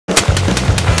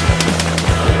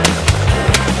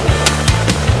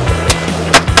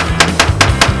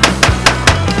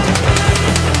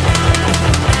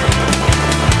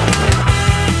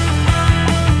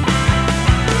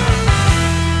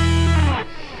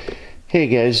Hey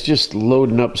guys, just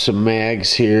loading up some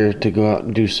mags here to go out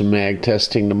and do some mag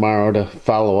testing tomorrow to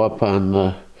follow up on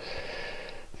the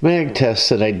mag tests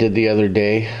that I did the other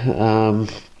day.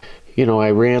 I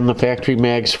ran the factory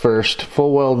mags first,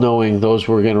 full well knowing those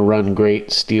were going to run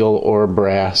great, steel or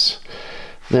brass.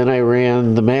 Then I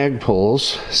ran the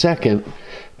Magpuls second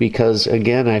because,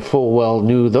 again, I full well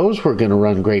knew those were going to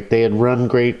run great. They had run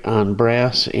great on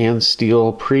brass and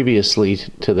steel previously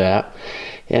to that.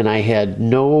 And I had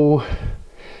no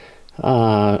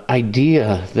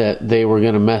idea that they were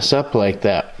going to mess up like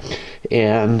that.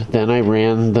 And then I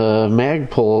ran the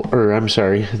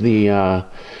the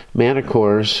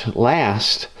Manticores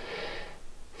last,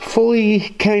 fully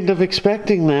kind of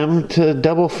expecting them to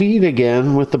double feed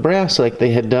again with the brass like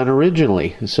they had done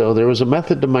originally. So there was a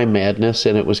method to my madness,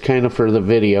 and it was kind of for the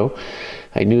video.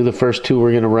 I knew the first two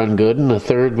were going to run good, and the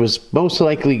third was most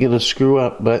likely going to screw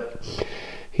up, but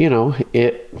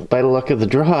by the luck of the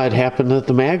draw, it happened that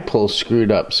the Magpuls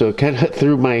screwed up. So it kind of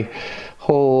threw my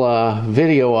whole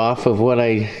video off of what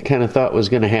I kind of thought was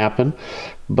going to happen.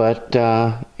 But,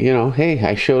 hey,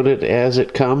 I showed it as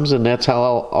it comes, and that's how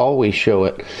I'll always show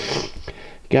it.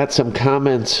 Got some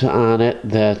comments on it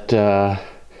that,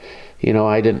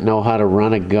 I didn't know how to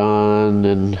run a gun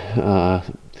and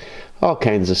all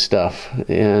kinds of stuff.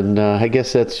 And I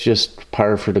guess that's just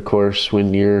par for the course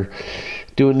when you're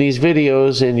doing these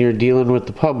videos and you're dealing with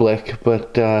the public.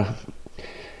 But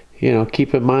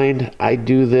keep in mind, I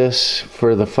do this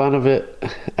for the fun of it.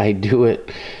 I do it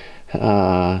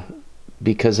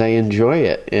because I enjoy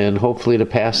it, and hopefully to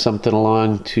pass something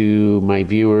along to my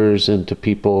viewers and to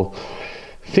people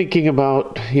thinking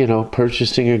about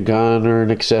purchasing a gun or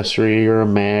an accessory or a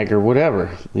mag or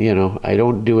whatever. I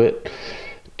don't do it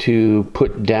to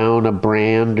put down a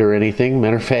brand or anything.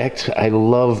 Matter of fact, I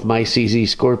love my CZ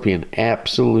Scorpion.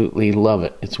 Absolutely love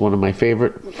it. It's one of my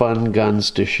favorite fun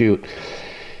guns to shoot.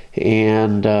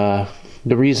 And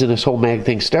the reason this whole mag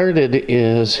thing started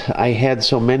is I had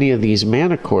so many of these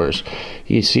Manticores.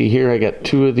 You see here I got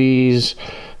two of these,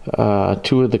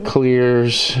 two of the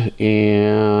clears,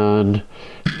 and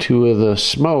two of the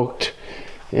smoked.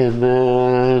 And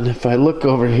then if I look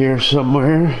over here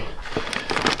somewhere,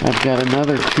 I've got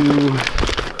another two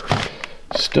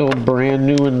still brand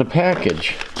new in the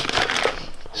package.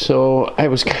 So I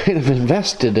was kind of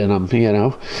invested in them,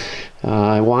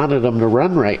 I wanted them to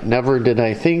run right. Never did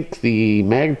I think the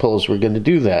Magpuls were going to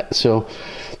do that. So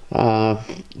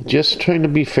just trying to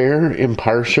be fair,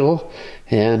 impartial,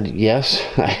 and yes,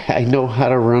 I know how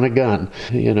to run a gun.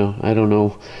 I don't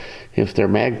know if they're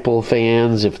Magpul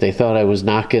fans, if they thought I was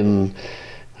knocking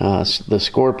the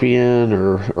Scorpion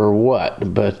or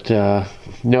what, but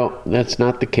no, that's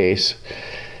not the case.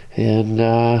 And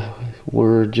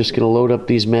we're just going to load up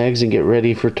these mags and get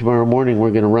ready for tomorrow morning.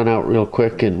 We're going to run out real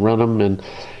quick and run them, and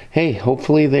hey,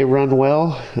 hopefully they run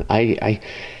well. I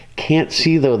can't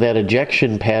see, though, that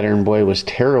ejection pattern, boy, was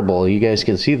terrible. You guys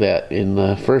can see that in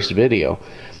the first video.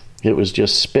 It was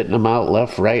just spitting them out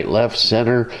left, right, left,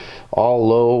 center, all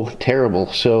low,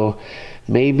 terrible. So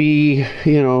maybe,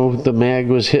 the mag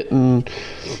was hitting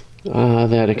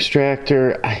that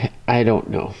extractor. I don't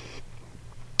know.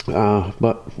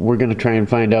 But we're going to try and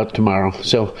find out tomorrow.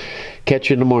 So catch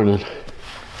you in the morning.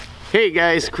 Hey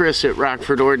guys, Chris at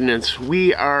Rockford Ordnance.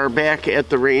 We are back at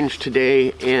the range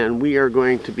today, and we are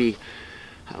going to be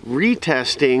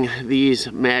retesting these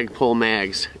Magpul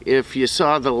mags. If you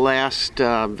saw the last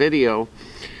video,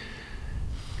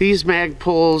 these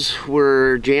Magpuls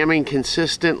were jamming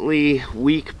consistently,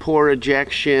 weak, poor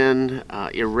ejection,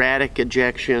 erratic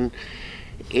ejection.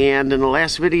 And in the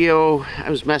last video, I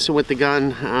was messing with the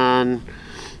gun on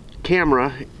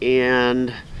camera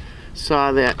and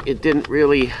saw that it didn't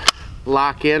really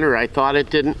lock in, or I thought it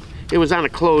didn't. It was on a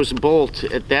closed bolt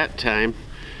at that time.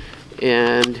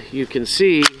 And you can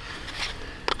see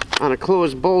on a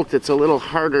closed bolt, it's a little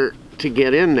harder to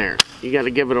get in there. You got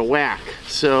to give it a whack.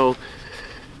 So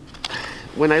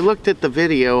when I looked at the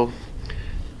video,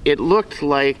 it looked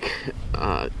like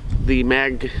the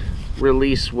mag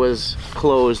release was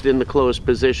closed, in the closed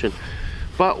position.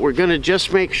 But we're going to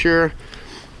just make sure.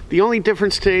 The only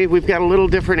difference today, we've got a little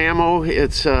different ammo.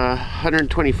 It's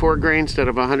 124 grain instead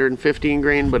of 115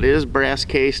 grain, but it is brass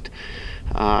cased.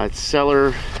 It's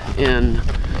Cellar in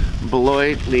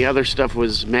Beloit. The other stuff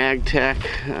was Magtech.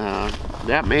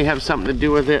 That may have something to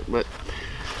do with it, but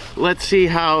let's see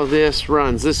how this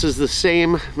runs. This is the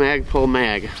same Magpul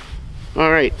mag.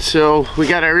 Alright, so we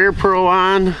got our ear pro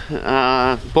on,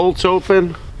 bolts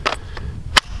open,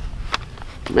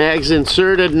 mags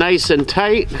inserted nice and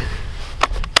tight,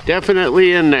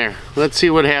 definitely in there. Let's see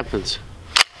what happens.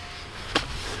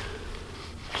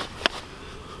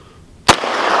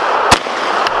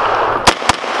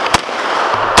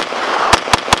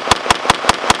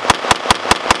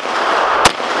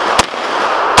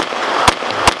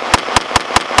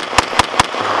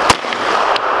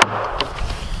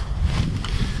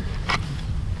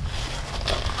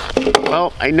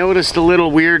 Well, I noticed a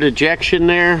little weird ejection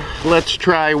there. Let's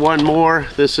try one more.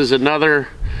 This is another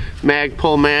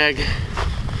Magpul mag.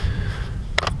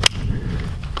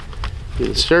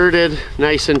 Inserted,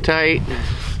 nice and tight.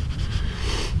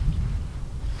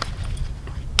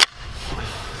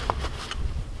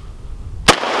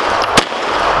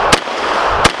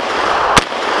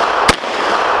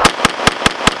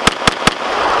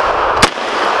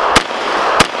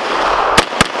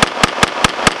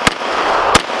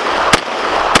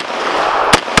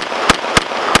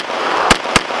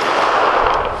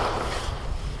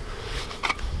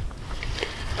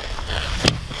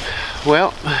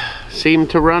 Well, seemed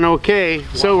to run okay.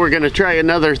 So we're going to try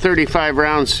another 35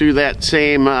 rounds through that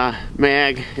same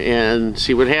mag and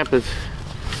see what happens.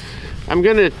 I'm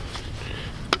going to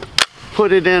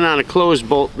put it in on a closed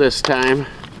bolt this time.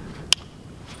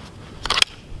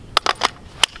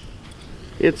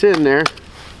 It's in there.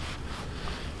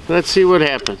 Let's see what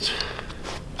happens.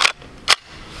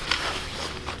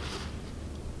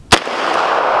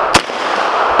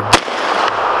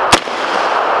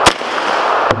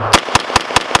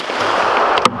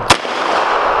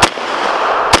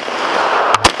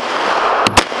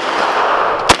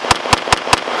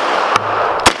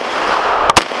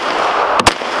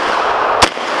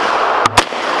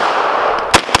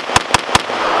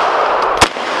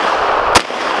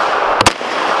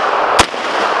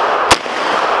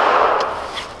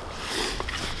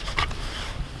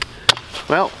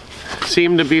 Well,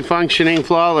 seemed to be functioning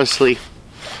flawlessly.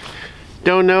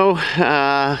 Don't know.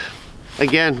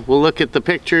 Again, we'll look at the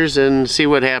pictures and see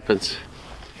what happens.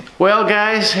 Well,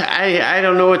 guys, I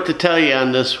don't know what to tell you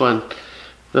on this one.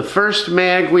 The first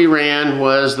mag we ran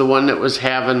was the one that was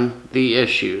having the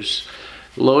issues.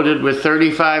 Loaded with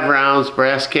 35 rounds,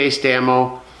 brass cased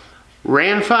ammo.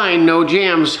 Ran fine, no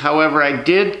jams. However, I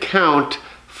did count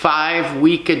 5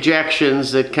 weak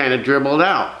ejections that kind of dribbled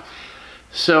out.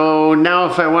 So now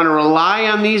if I want to rely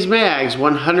on these mags,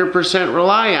 100%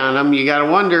 rely on them, you got to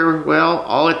wonder, well,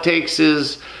 all it takes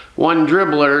is one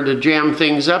dribbler to jam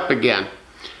things up again.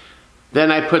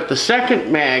 Then I put the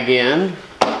second mag in,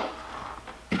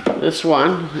 this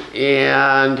one,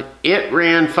 and it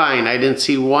ran fine. I didn't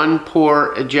see one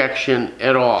poor ejection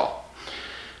at all.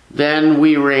 Then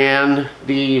we ran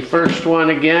the first one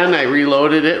again. I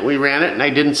reloaded it, we ran it, and I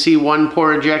didn't see one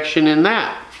poor ejection in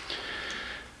that.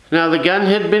 Now the gun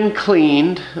had been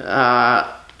cleaned.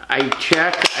 I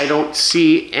checked. I don't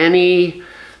see any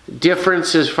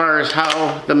difference as far as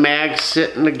how the mags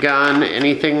sit in the gun,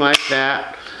 anything like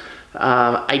that.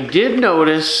 I did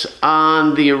notice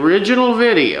on the original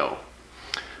video,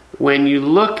 when you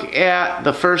look at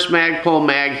the first Magpul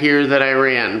mag here that I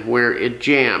ran, where it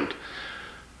jammed,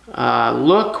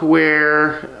 look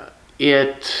where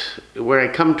I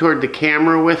come toward the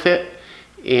camera with it,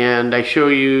 and I show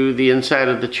you the inside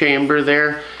of the chamber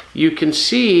there. You can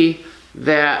see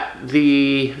that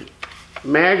the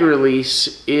mag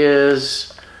release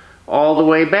is all the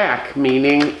way back,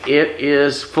 meaning it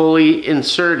is fully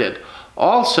inserted.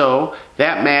 Also,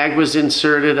 that mag was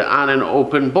inserted on an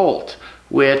open bolt,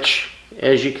 which,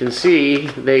 as you can see,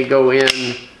 they go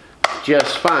in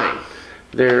just fine.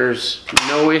 There's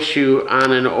no issue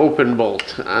on an open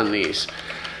bolt on these.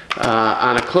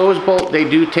 On a closed bolt, they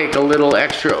do take a little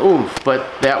extra oomph, but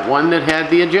that one that had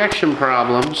the ejection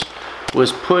problems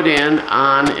was put in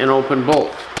on an open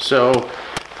bolt. So,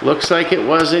 looks like it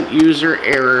wasn't user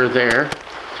error there.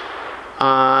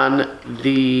 On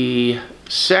the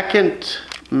second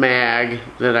mag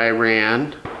that I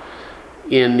ran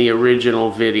in the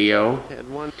original video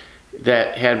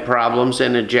that had problems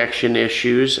and ejection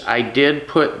issues, I did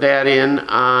put that in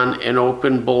on an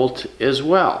open bolt as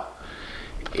well,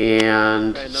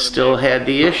 and still had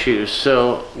the issues.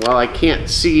 So while I can't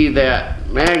see that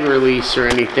mag release or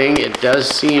anything, it does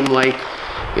seem like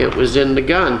it was in the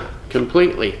gun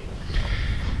completely.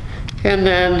 And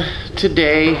then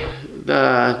today,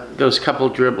 those couple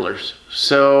dribblers.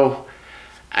 So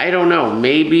I don't know,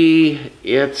 maybe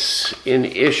it's an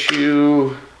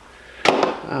issue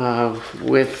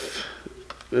with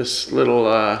this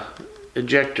little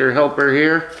ejector helper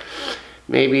here.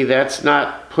 Maybe that's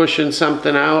not pushing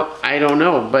something out. I don't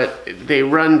know, but they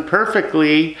run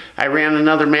perfectly. I ran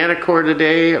another Manticore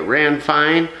today. It ran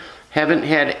fine. Haven't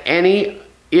had any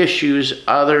issues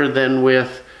other than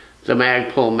with the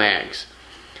Magpul mags.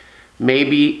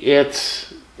 Maybe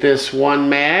it's this one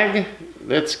mag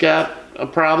that's got a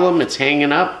problem. It's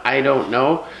hanging up. I don't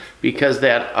know, because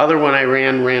that other one I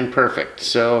ran perfect.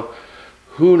 So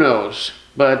who knows?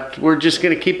 But we're just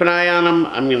going to keep an eye on them.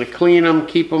 I'm going to clean them,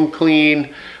 keep them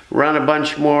clean, run a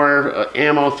bunch more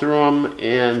ammo through them,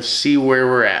 and see where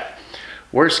we're at.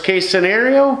 Worst case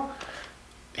scenario,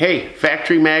 hey,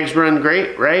 factory mags run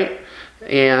great, right?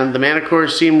 And the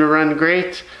Manticores seem to run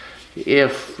great.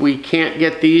 If we can't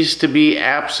get these to be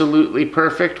absolutely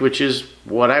perfect, which is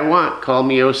what I want, call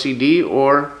me OCD,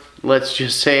 or let's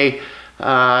just say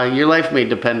your life may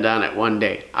depend on it one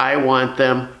day. I want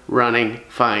them running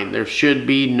fine. There should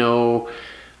be no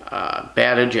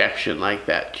bad ejection like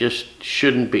that. Just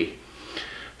shouldn't be.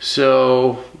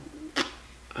 So,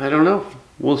 I don't know.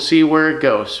 We'll see where it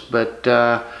goes. But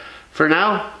for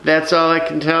now, that's all I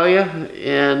can tell you.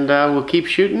 And we'll keep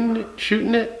shooting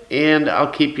it, and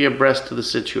I'll keep you abreast of the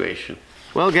situation.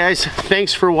 Well, guys,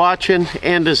 thanks for watching.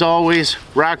 And as always,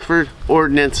 Rockford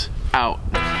Ordnance out.